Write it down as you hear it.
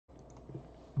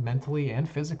mentally and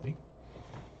physically.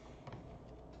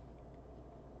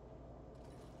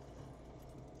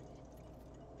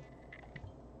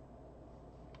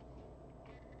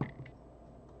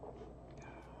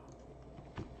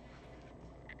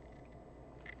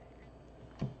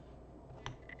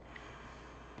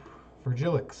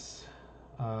 Virgilix,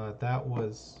 that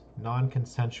was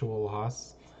non-consensual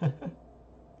loss.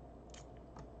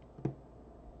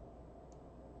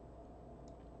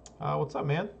 What's up,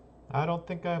 man? I don't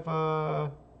think I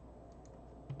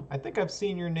think I've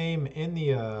seen your name in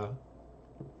the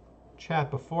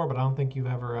chat before, but I don't think you've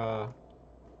ever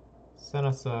sent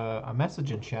us a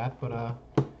message in chat. But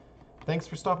thanks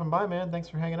for stopping by, man. Thanks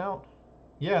for hanging out.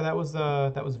 Yeah, that was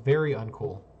very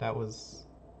uncool. That was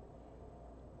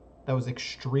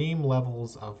extreme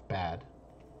levels of bad.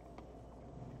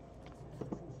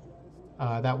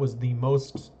 That was the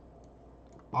most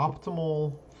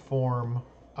optimal form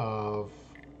of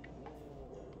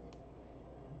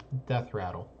death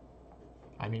rattle.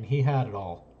 I mean, he had it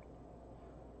all.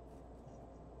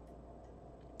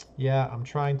 Yeah, I'm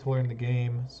trying to learn the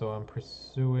game, so I'm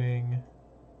pursuing...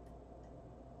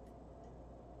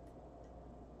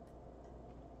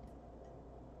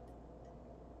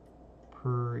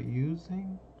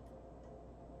 Perusing?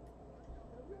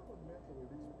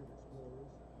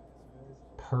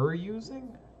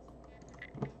 Perusing?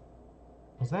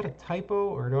 Was that a typo,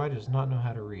 or do I just not know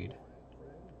how to read?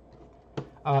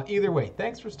 Either way,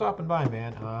 thanks for stopping by,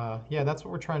 man. Yeah, that's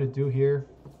what we're trying to do here.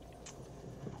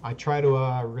 I try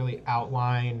to really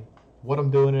outline what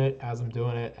I'm doing it as I'm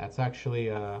doing it. That's actually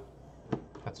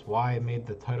that's why I made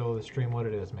the title of the stream what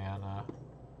it is, man.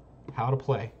 How to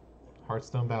play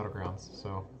Hearthstone Battlegrounds.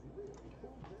 So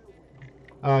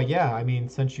yeah, I mean,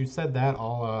 since you said that,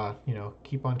 I'll you know,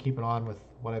 keep on keeping on with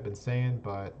what I've been saying,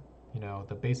 but you know,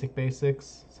 the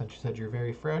basics, since you said you're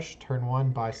very fresh, turn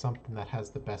 1, buy something that has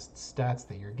the best stats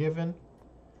that you're given.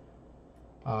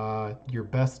 Your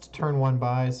best turn 1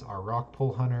 buys are Rock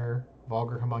Pull Hunter,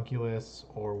 Vulgar Homunculus,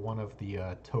 or one of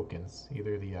the tokens,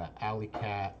 either the Alley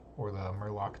Cat or the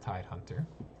Murloc Tide Hunter.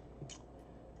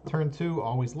 Turn 2,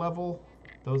 always level.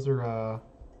 Those are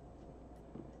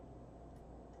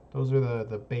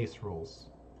the base rules.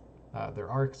 There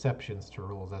are exceptions to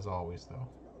rules, as always, though.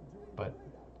 But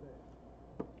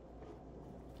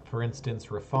for instance,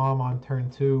 Rafam on turn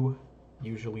 2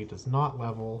 usually does not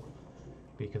level,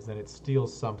 because then it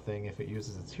steals something if it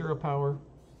uses its hero power.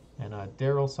 And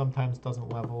Daryl sometimes doesn't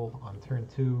level on turn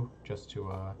 2 just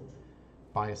to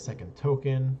buy a second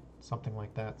token, something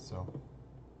like that. So,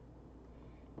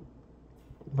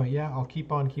 but yeah, I'll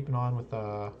keep on keeping on with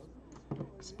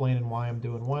explaining why I'm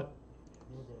doing what.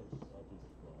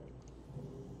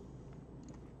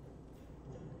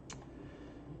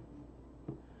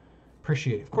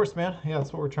 Appreciate it. Of course, man. Yeah,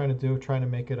 that's what we're trying to do. Trying to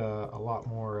make it a lot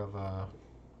more of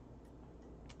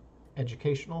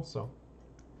educational. So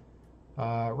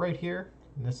right here,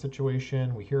 in this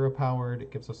situation, we hero powered.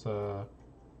 It gives us a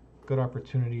good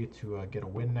opportunity to get a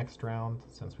win next round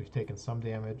since we've taken some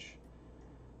damage.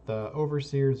 The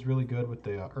Overseer is really good with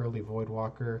the early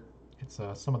Voidwalker. It's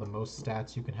some of the most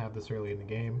stats you can have this early in the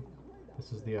game.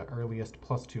 This is the earliest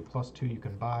 +2/+2 you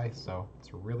can buy, so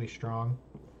it's really strong.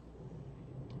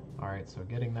 Alright, so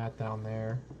getting that down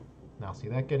there. Now see,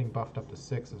 that getting buffed up to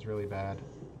 6 is really bad.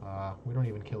 We don't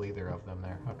even kill either of them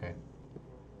there. Okay.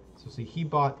 So see, he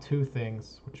bought 2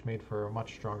 things, which made for a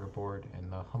much stronger board,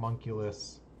 and the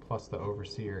Homunculus plus the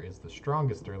Overseer is the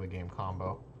strongest early game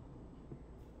combo.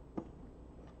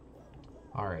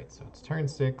 Alright, so it's turn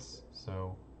 6,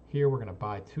 so here we're going to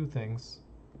buy 2 things.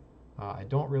 I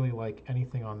don't really like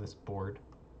anything on this board,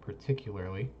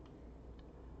 particularly.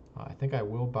 I think I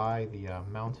will buy the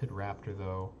Mounted Raptor,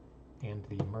 though, and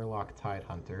the Murloc Tide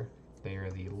Hunter. They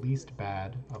are the least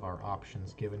bad of our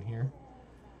options given here.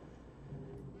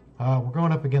 We're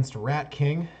going up against Rat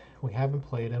King. We haven't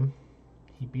played him.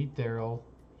 He beat Daryl.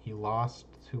 He lost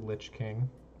to Lich King,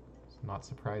 not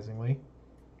surprisingly.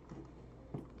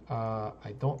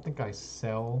 I don't think I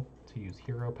sell to use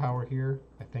hero power here.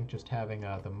 I think just having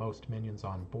the most minions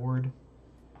on board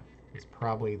is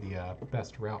probably the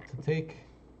best route to take.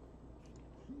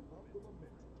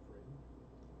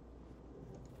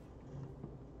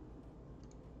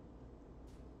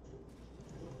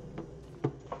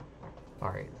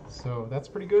 Alright, so that's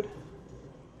pretty good.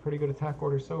 Pretty good attack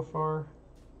order so far.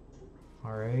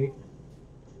 Alright.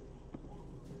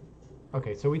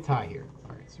 Okay, so we tie here.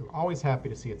 Alright, so we're always happy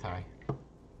to see a tie.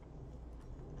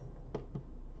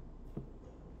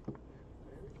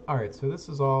 Alright, so this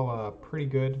is all pretty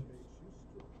good.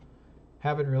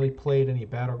 Haven't really played any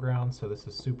Battlegrounds, so this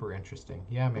is super interesting.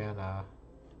 Yeah, man,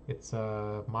 it's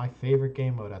my favorite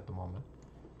game mode at the moment.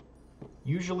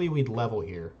 Usually we'd level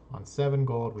here. On 7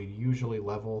 gold, we'd usually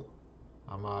level.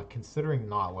 I'm considering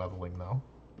not leveling though,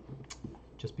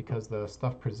 just because the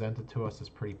stuff presented to us is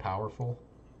pretty powerful.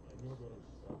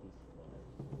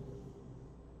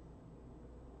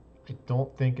 I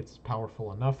don't think it's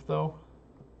powerful enough though.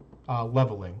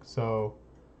 Leveling. So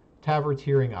Taver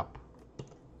tiering up.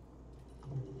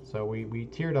 So we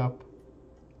tiered up,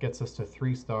 gets us to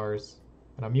 3 stars.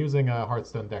 And I'm using a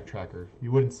Hearthstone deck tracker.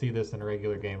 You wouldn't see this in a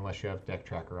regular game unless you have deck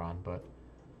tracker on, but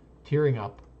tiering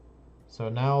up. So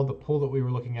now the pool that we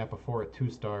were looking at before at 2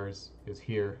 stars is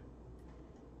here.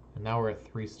 And now we're at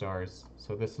 3 stars.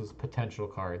 So this is potential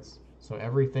cards. So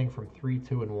everything from 3,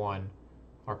 2, and 1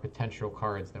 are potential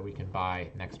cards that we can buy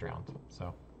next round.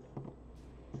 So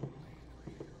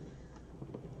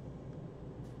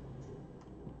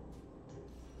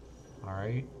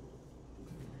alright.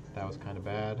 That was kind of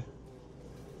bad.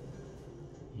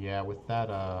 Yeah, with that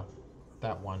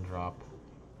that 1 drop.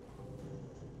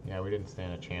 Yeah, we didn't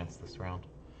stand a chance this round.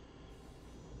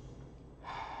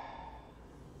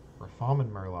 Rafam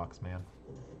and Murlocs, man.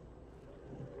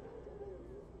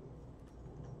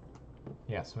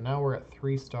 Yeah, so now we're at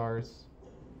 3 stars.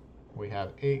 We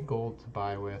have 8 gold to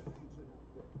buy with.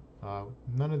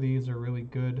 None of these are really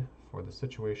good for the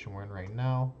situation we're in right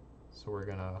now. So we're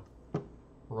gonna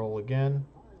roll again.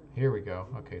 Here we go.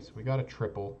 Okay, so we got a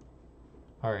triple.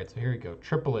 Alright, so here we go.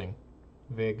 Tripling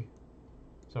Vig.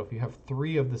 So if you have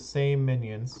 3 of the same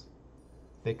minions,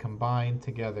 they combine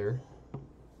together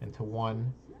into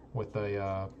 1 with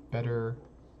a better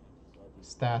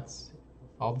stats.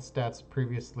 All the stats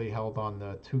previously held on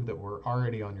the 2 that were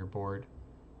already on your board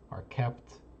are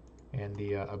kept, and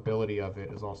the ability of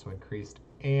it is also increased,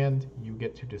 and you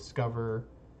get to discover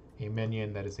a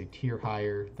minion that is a tier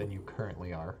higher than you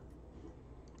currently are.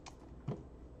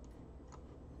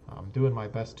 I'm doing my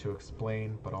best to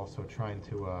explain, but also trying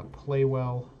to play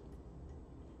well.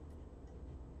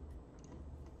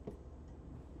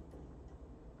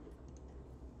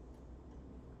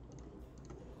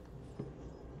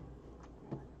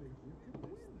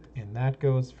 And that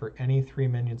goes for any 3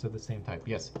 minions of the same type.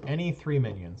 Yes, any 3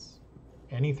 minions.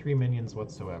 Any 3 minions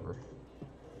whatsoever.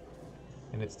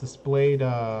 And it's displayed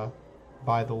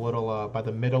by the little, by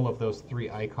the middle of those 3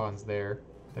 icons there.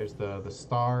 There's the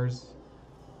stars,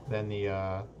 then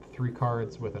the 3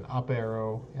 cards with an up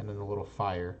arrow, and then the little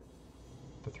fire.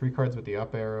 The 3 cards with the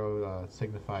up arrow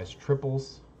signifies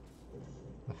triples.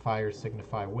 The fires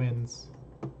signify wins.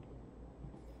 So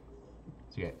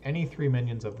yeah, any 3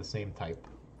 minions of the same type.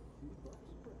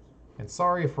 And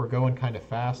sorry if we're going kind of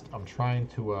fast. I'm trying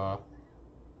to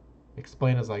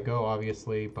explain as I go,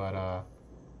 obviously, but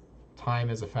time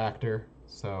is a factor.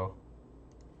 So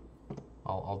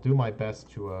I'll do my best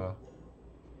to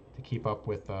keep up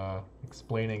with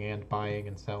explaining and buying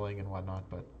and selling and whatnot.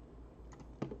 But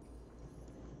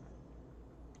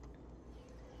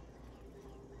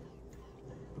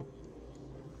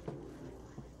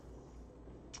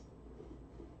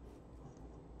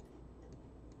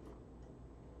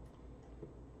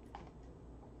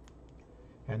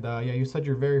and yeah, you said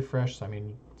you're very fresh. I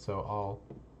mean, so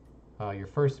I'll your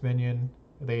first minion.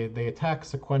 They attack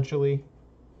sequentially,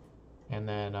 and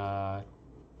then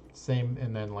same,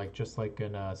 and then like just like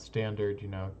in standard, you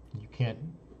know, you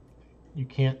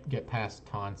can't get past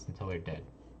taunts until they're dead.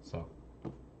 So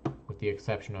with the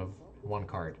exception of 1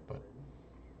 card, but.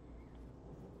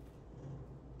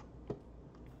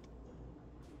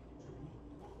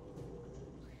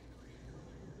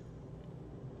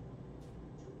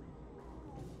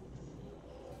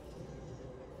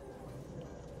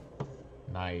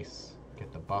 Nice.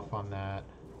 Get the buff on that.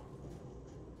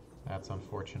 That's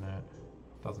unfortunate.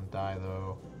 Doesn't die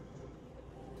though.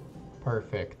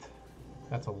 Perfect.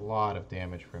 That's a lot of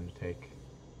damage for him to take.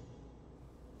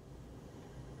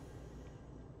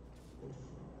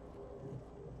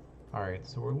 Alright,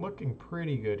 so we're looking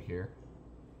pretty good here.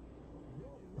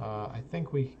 I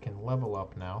think we can level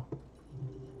up now.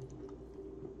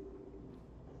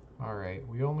 Alright,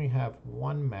 we only have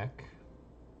 1 mech.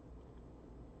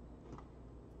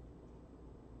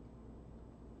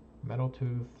 Metal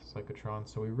Tooth, Psychotron,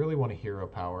 so we really want a hero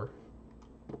power.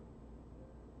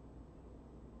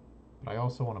 But I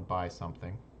also want to buy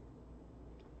something.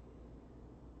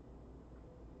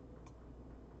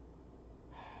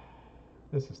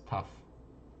 This is tough.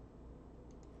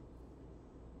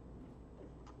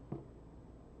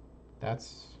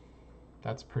 That's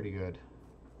pretty good.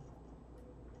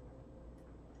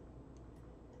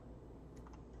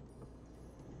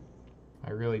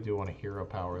 I really do want a hero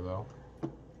power though.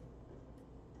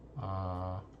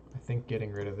 I think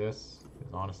getting rid of this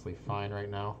is honestly fine right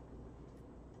now.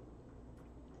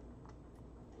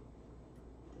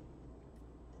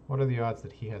 What are the odds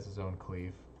that he has his own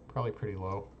cleave? Probably pretty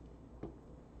low.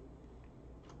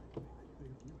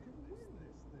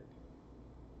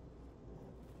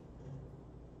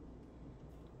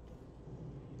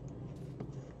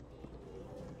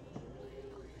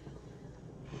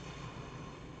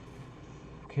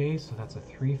 Okay, so that's a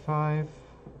 3-5.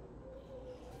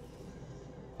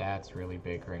 That's really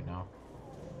big right now.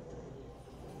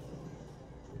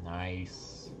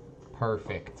 Nice.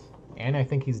 Perfect. And I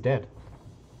think he's dead.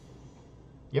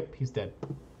 Yep, he's dead.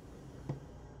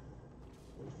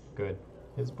 Good.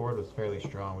 His board was fairly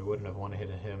strong. We wouldn't have wanted to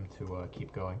hit him to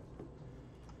keep going.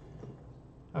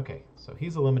 Okay, so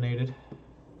he's eliminated.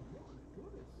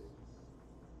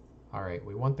 Alright,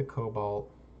 we want the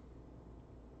Cobalt.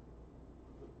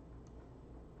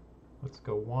 Let's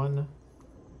go 1,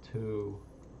 2,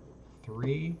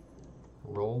 3.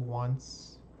 Roll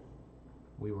once.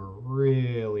 We were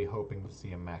really hoping to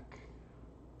see a mech.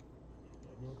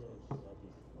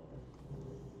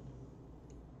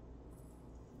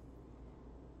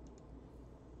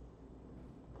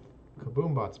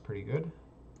 Kaboombot's pretty good.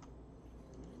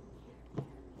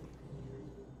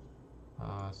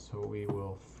 So we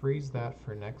will freeze that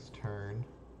for next turn.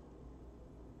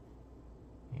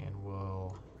 And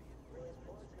we'll...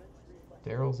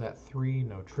 Daryl's at 3,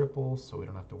 no triples, so we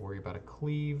don't have to worry about a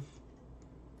cleave.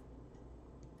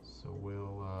 So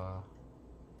we'll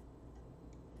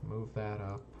move that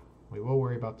up. We will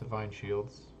worry about Divine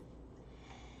Shields.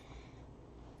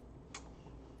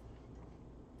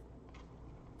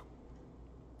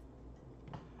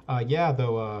 Yeah,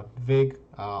 though, Vig,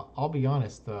 I'll be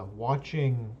honest,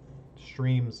 watching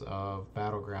streams of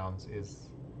Battlegrounds is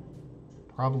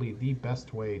probably the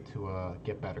best way to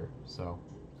get better. So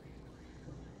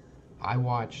I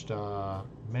watched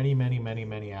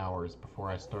many hours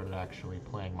before I started actually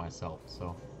playing myself.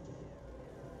 So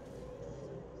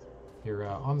you're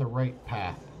on the right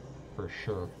path for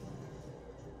sure.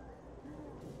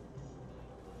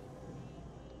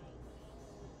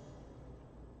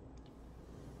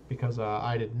 Because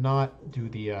I did not do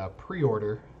the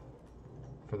pre-order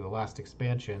for the last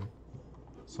expansion,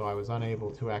 so I was unable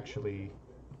to actually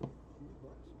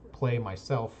play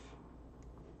myself.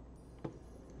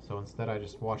 So instead I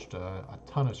just watched a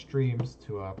ton of streams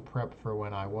to prep for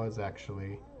when I was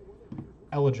actually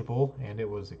eligible, and it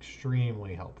was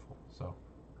extremely helpful. So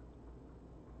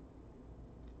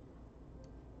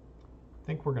I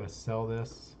think we're going to sell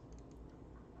this.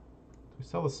 Do we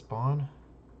sell the spawn?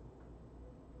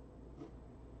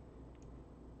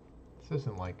 This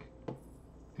isn't like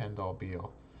end all be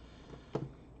all.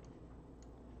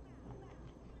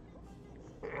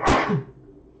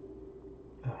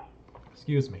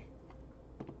 Excuse me.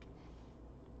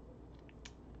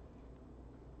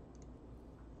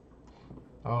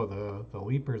 Oh, the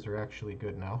leapers are actually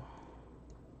good now.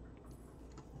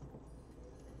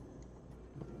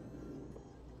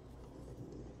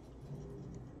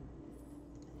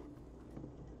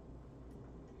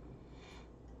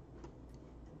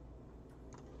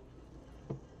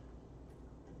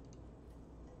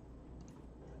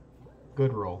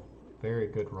 Good roll. Very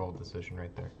good roll decision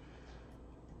right there.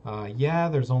 Yeah,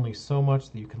 there's only so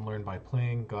much that you can learn by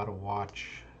playing. Gotta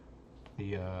watch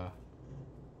the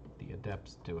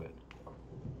adepts do it.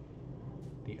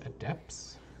 The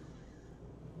adepts?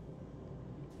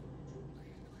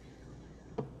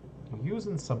 You're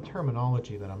using some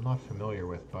terminology that I'm not familiar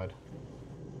with, bud.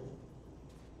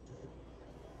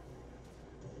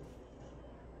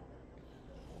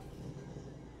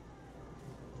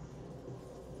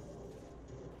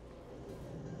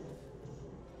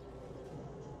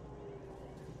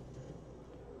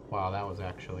 Wow, that was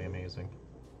actually amazing.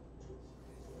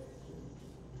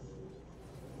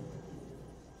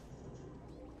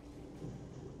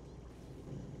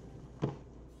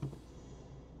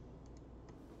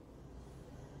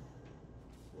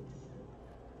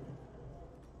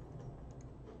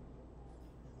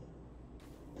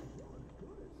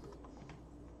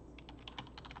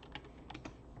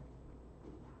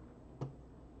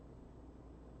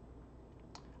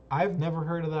 I've never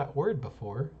heard of that word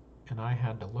before, and I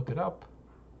had to look it up.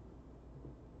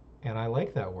 And I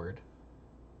like that word.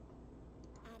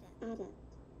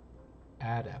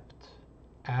 Adept.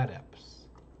 Adepts.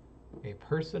 A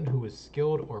person who is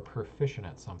skilled or proficient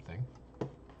at something.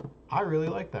 I really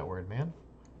like that word, man.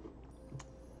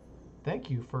 Thank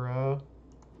you for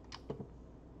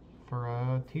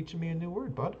teaching me a new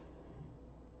word, bud.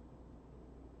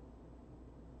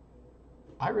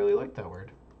 I really like that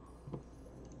word.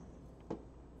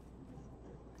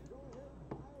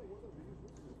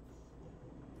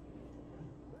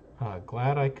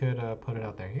 Glad I could put it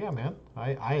out there. Yeah, man.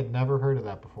 I had never heard of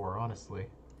that before, honestly.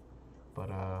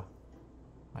 but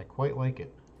I quite like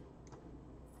it.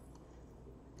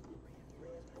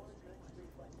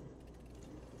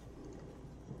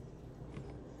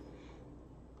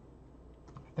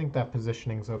 I think that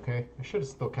positioning's okay. I should have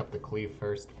still kept the cleave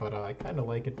first, but I kind of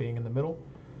like it being in the middle.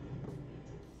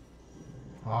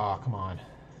 Ah, oh, come on.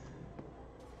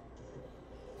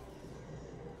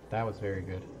 That was very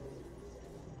good.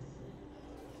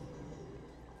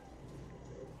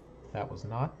 That was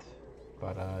not,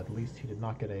 but at least he did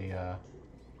not get a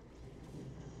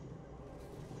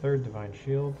third Divine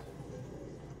Shield.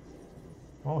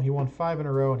 Well, he won 5 in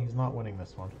a row, and he's not winning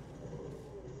this one.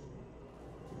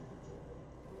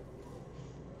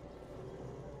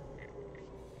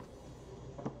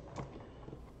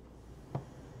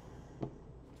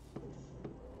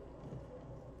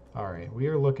 Alright, we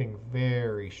are looking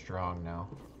very strong now.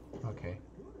 Okay.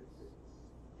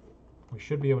 We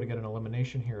should be able to get an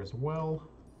elimination here as well.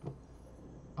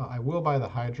 I will buy the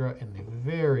Hydra in the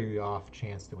very off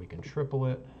chance that we can triple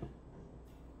it.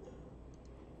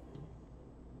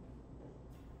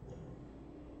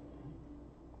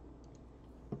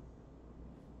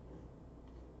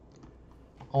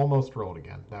 Almost rolled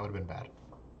again. That would have been bad.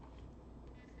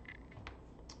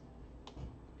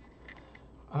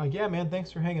 Yeah, man,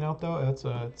 thanks for hanging out, though. It's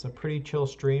a pretty chill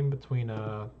stream between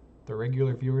the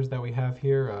regular viewers that we have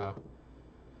here. A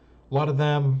lot of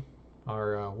them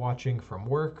are watching from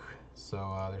work,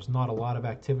 so there's not a lot of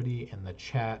activity in the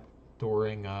chat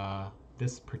during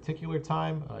this particular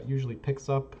time. It usually picks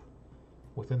up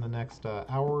within the next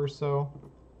hour or so.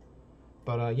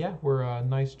 But yeah, we're a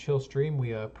nice chill stream.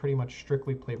 We pretty much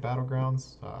strictly play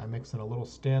Battlegrounds. I mix in a little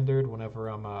standard whenever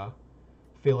I'm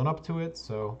feeling up to it,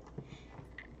 so...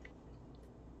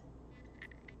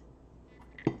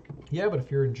 Yeah, but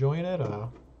if you're enjoying it,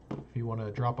 if you want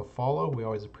to drop a follow, we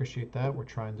always appreciate that. We're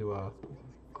trying to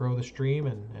grow the stream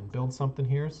and build something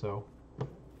here, so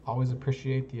always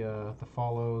appreciate the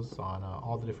follows on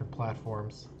all the different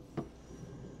platforms.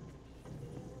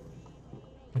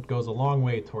 It goes a long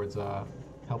way towards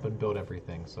helping build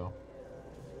everything, so.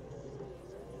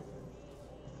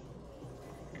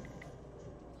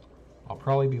 I'll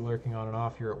probably be lurking on and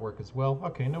off here at work as well.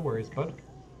 Okay, no worries, bud.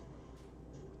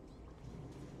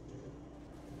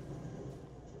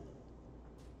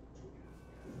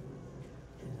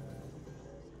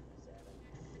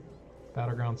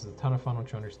 Battlegrounds is a ton of fun,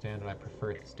 which you understand, and I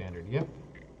prefer it to standard. Yep.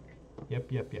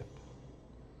 Yep.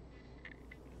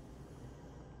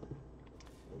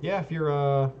 Yeah, if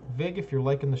you're, Vig, if you're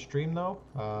liking the stream, though,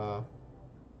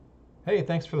 hey,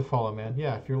 thanks for the follow, man.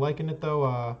 Yeah, if you're liking it,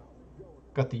 though,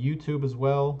 got the YouTube as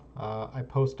well. I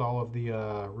post all of the,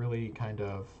 really kind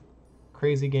of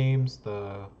crazy games.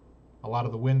 A lot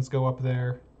of the wins go up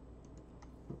there.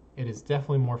 It is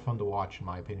definitely more fun to watch, in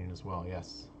my opinion, as well,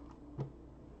 yes.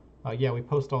 Yeah, we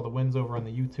post all the wins over on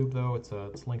the YouTube, though.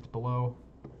 It's linked below.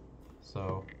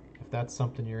 So if that's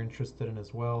something you're interested in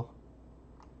as well,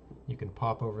 you can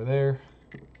pop over there.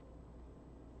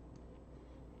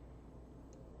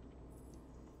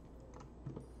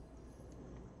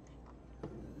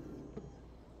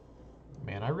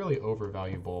 Man, I really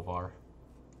overvalue Bolvar.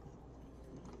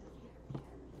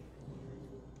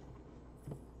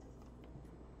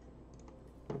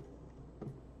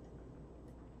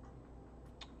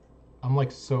 I'm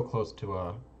like so close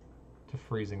to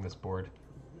freezing this board.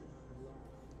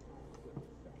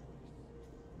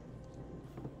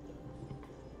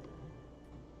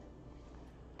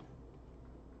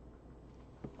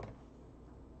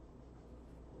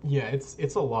 Yeah,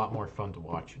 it's a lot more fun to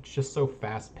watch. It's just so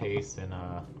fast paced and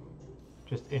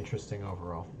just interesting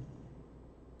overall.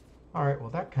 All right,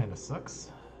 well that kind of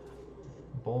sucks.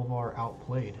 Bolvar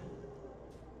outplayed.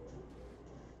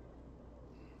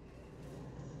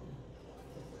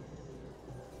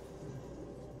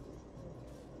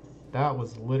 That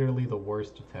was literally the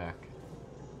worst attack.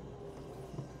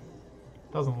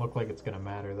 Doesn't look like it's gonna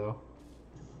matter though.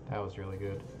 That was really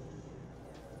good.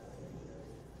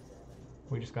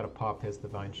 We just gotta pop his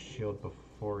Divine Shield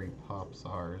before he pops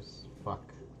ours.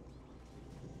 Fuck.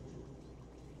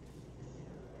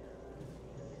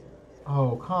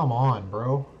 Oh, come on,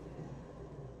 bro.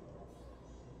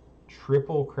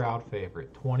 Triple crowd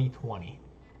favorite, 2020.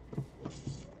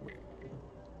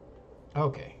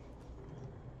 Okay.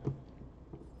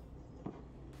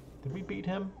 Did we beat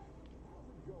him?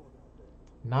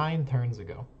 9 turns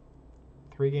ago.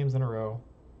 3 games in a row.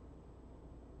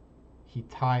 He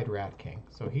tied Rat King.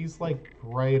 So he's like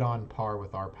right on par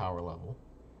with our power level.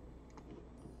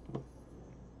 I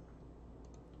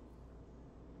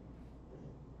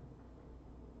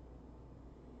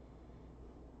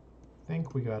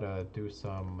think we gotta do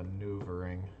some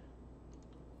maneuvering.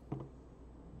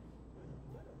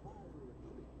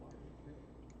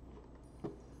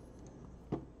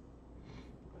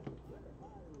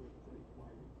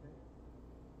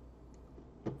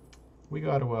 we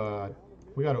got to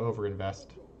overinvest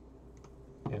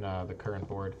in the current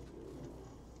board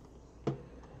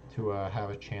to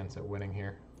have a chance at winning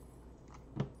here.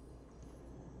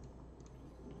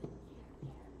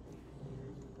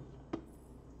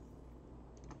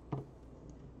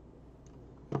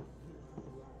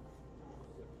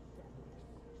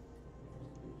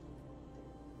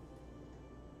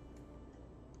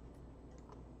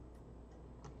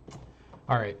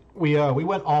 All right, we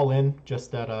went all in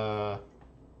just for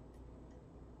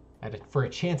a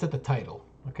chance at the title.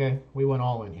 Okay, we went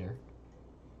all in here.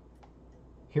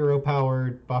 Hero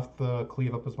powered, buffed the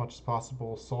cleave up as much as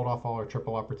possible, sold off all our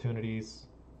triple opportunities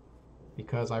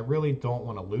because I really don't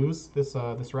want to lose this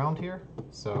this round here.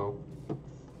 So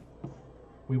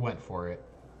we went for it,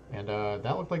 and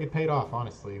that looked like it paid off.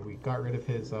 Honestly, we got rid of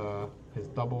his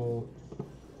double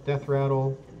death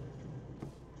rattle.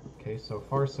 Okay, so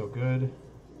far so good.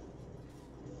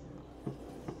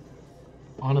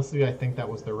 Honestly, I think that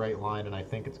was the right line, and I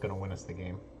think it's going to win us the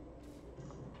game.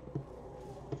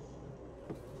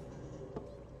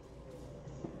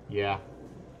 Yeah,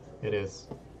 it is.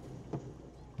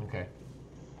 Okay.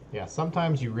 Yeah,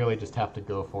 sometimes you really just have to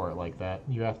go for it like that.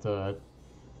 You have to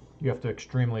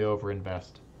extremely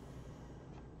overinvest.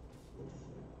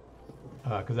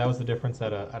 Because that was the difference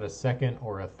at a second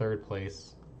or a third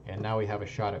place, and now we have a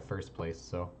shot at first place.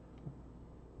 So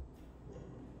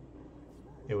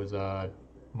it was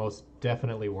most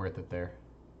definitely worth it there.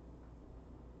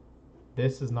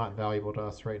 This is not valuable to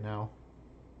us right now,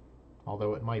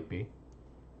 although it might be.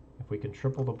 If we can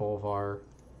triple the Bolvar,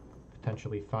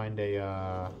 potentially find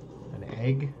an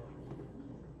egg.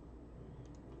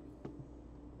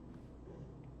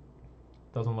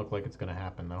 Doesn't look like it's going to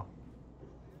happen though.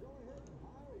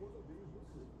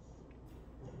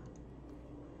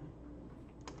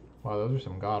 Wow, those are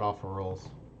some god-awful rolls.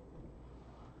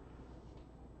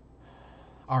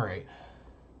 Alright.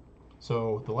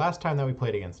 So, the last time that we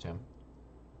played against him...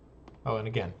 Oh, and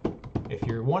again, if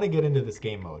you want to get into this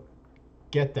game mode,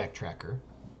 get Deck Tracker,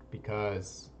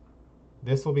 because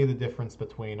this will be the difference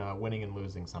between winning and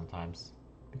losing sometimes,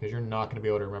 because you're not going to be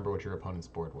able to remember what your opponent's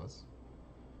board was.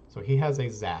 So he has a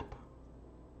Zap.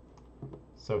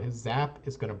 So his Zap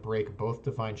is going to break both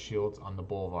Divine Shields on the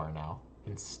Bolvar now,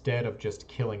 instead of just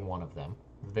killing one of them.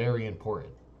 Very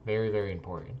important. Very, very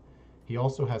important. He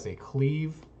also has a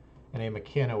Cleave and a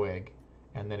Mechano Egg,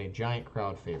 and then a Giant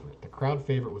Crowd Favorite. The Crowd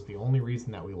Favorite was the only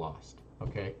reason that we lost.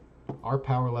 Okay? Our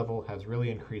power level has really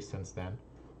increased since then.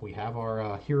 We have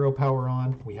our hero power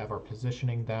on. We have our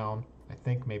positioning down. I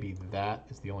think maybe that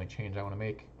is the only change I want to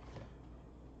make.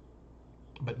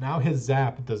 But now his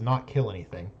Zap does not kill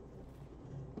anything.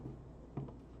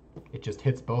 It just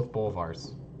hits both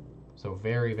Bolvars. So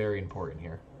very, very important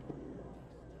here.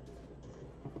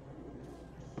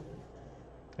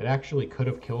 It actually could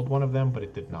have killed one of them, but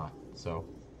it did not. So,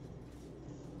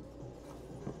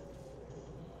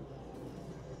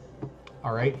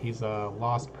 all right, he's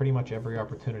lost pretty much every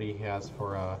opportunity he has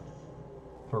for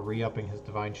re-upping his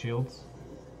Divine Shields.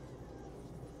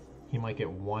 He might get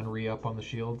one re-up on the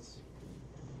shields.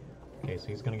 Okay, so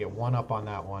he's going to get one up on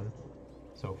that one.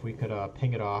 So if we could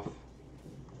ping it off,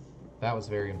 that was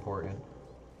very important.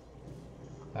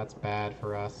 That's bad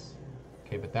for us.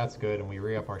 Okay, but that's good, and we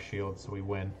re-up our shields, so we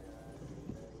win.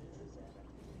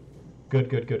 Good,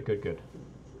 good, good, good, good.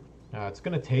 It's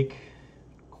going to take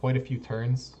quite a few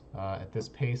turns at this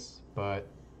pace, but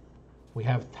we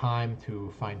have time to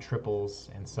find triples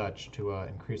and such to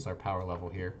increase our power level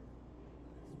here.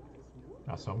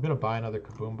 So I'm going to buy another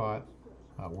Kaboom Bot.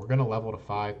 We're going to level to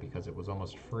 5 because it was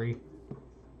almost free.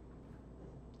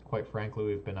 Quite frankly,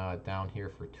 we've been down here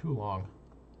for too long.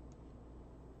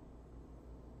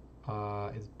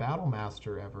 Is Battle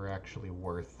Master ever actually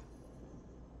worth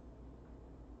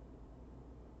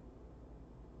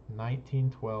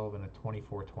 1912 and a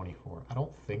 2424? I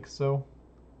don't think so.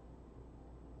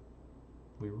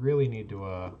 We really need to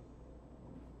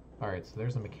alright, so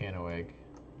there's a Mechano Egg.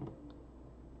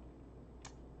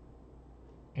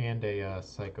 And a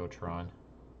Psychotron.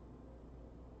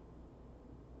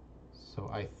 So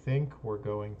I think we're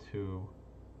going to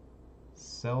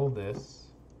sell this,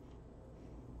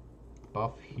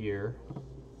 buff here,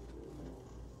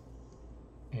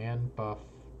 and buff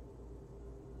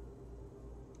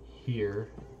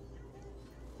here,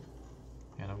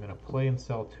 and I'm going to play and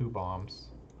sell 2 bombs.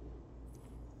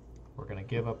 We're going to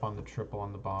give up on the triple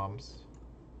on the bombs,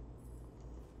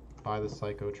 buy the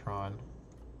Psychotron,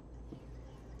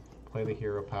 play the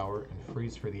hero power, and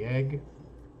freeze for the egg.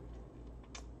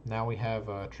 Now we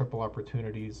have triple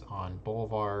opportunities on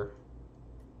Bolvar,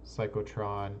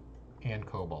 Psychotron, and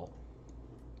Cobalt.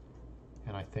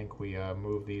 And I think we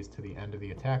move these to the end of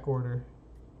the attack order.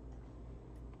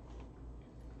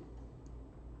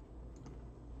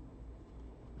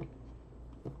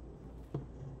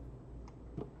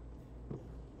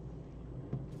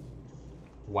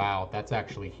 Wow, that's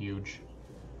actually huge.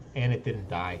 And it didn't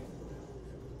die.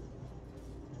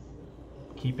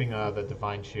 Keeping the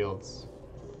Divine Shields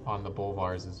on the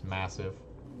Bolvars is massive.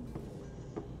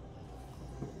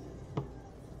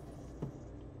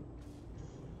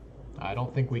 I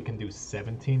don't think we can do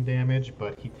 17 damage,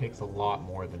 but he takes a lot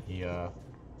more than he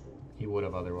would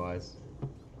have otherwise.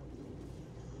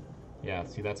 Yeah,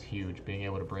 see, that's huge, being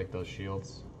able to break those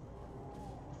shields.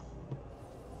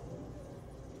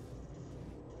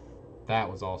 That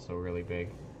was also really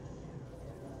big.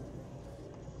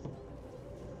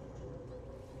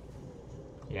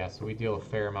 Yeah, so we deal a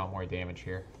fair amount more damage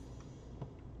here.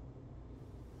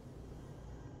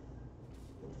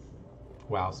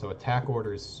 Wow, so attack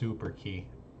order is super key.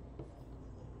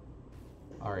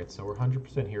 Alright, so we're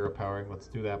 100% hero powering. Let's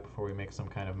do that before we make some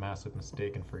kind of massive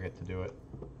mistake and forget to do it.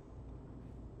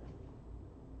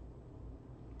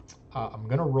 I'm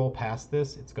gonna roll past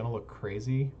this. It's gonna look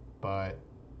crazy, but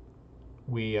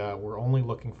we're only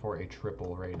looking for a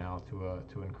triple right now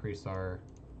to increase our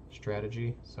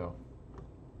strategy. So,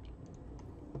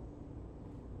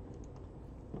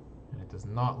 and it does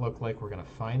not look like we're gonna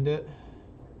find it.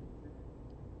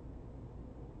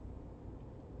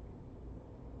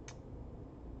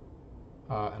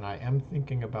 And I am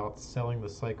thinking about selling the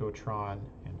Psychotron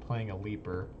and playing a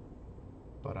Leaper,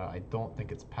 but I don't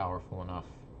think it's powerful enough.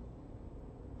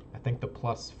 I think the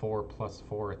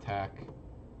 +4/+4 attack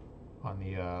on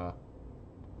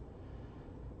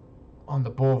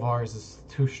the Bolvars is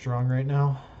too strong right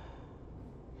now.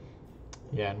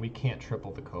 Yeah, and we can't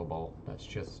triple the Cobalt. That's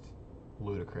just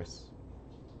ludicrous.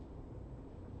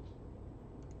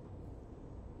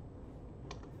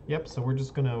 Yep, so we're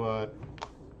just gonna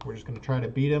try to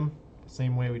beat him the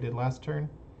same way we did last turn.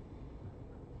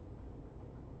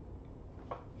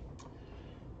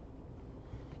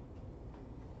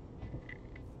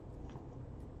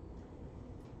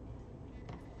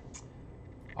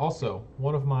 Also,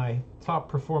 one of my top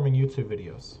performing YouTube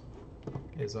videos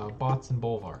is Bots and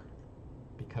Bolvar,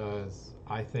 because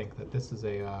I think that this is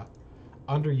a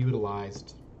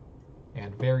underutilized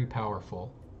and very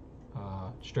powerful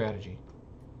strategy.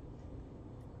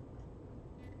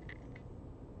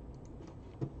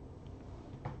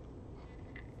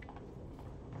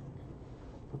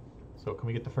 So can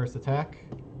we get the first attack?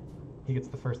 He gets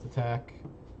the first attack,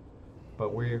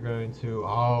 but we're going to...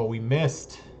 Oh, we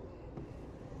missed!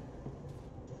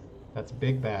 That's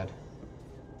big bad.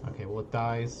 Okay, well it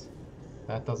dies.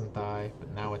 That doesn't die,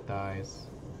 but now it dies.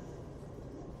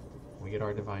 We get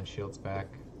our Divine Shields back.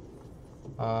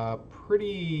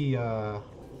 Pretty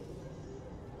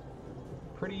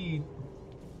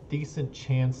decent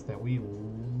chance that we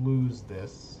lose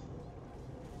this.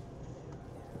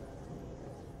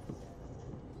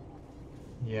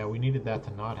 Yeah, we needed that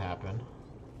to not happen.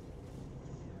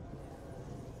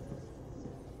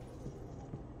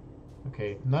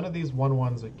 Okay, none of these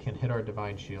 1/1s can hit our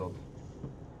Divine Shield.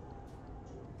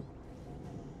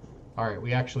 Alright,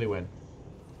 we actually win.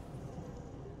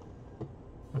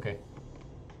 Okay.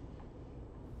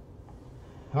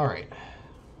 Alright.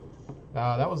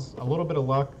 That was a little bit of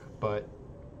luck, but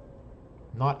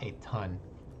not a ton.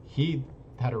 He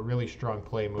had a really strong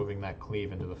play moving that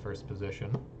cleave into the first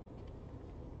position.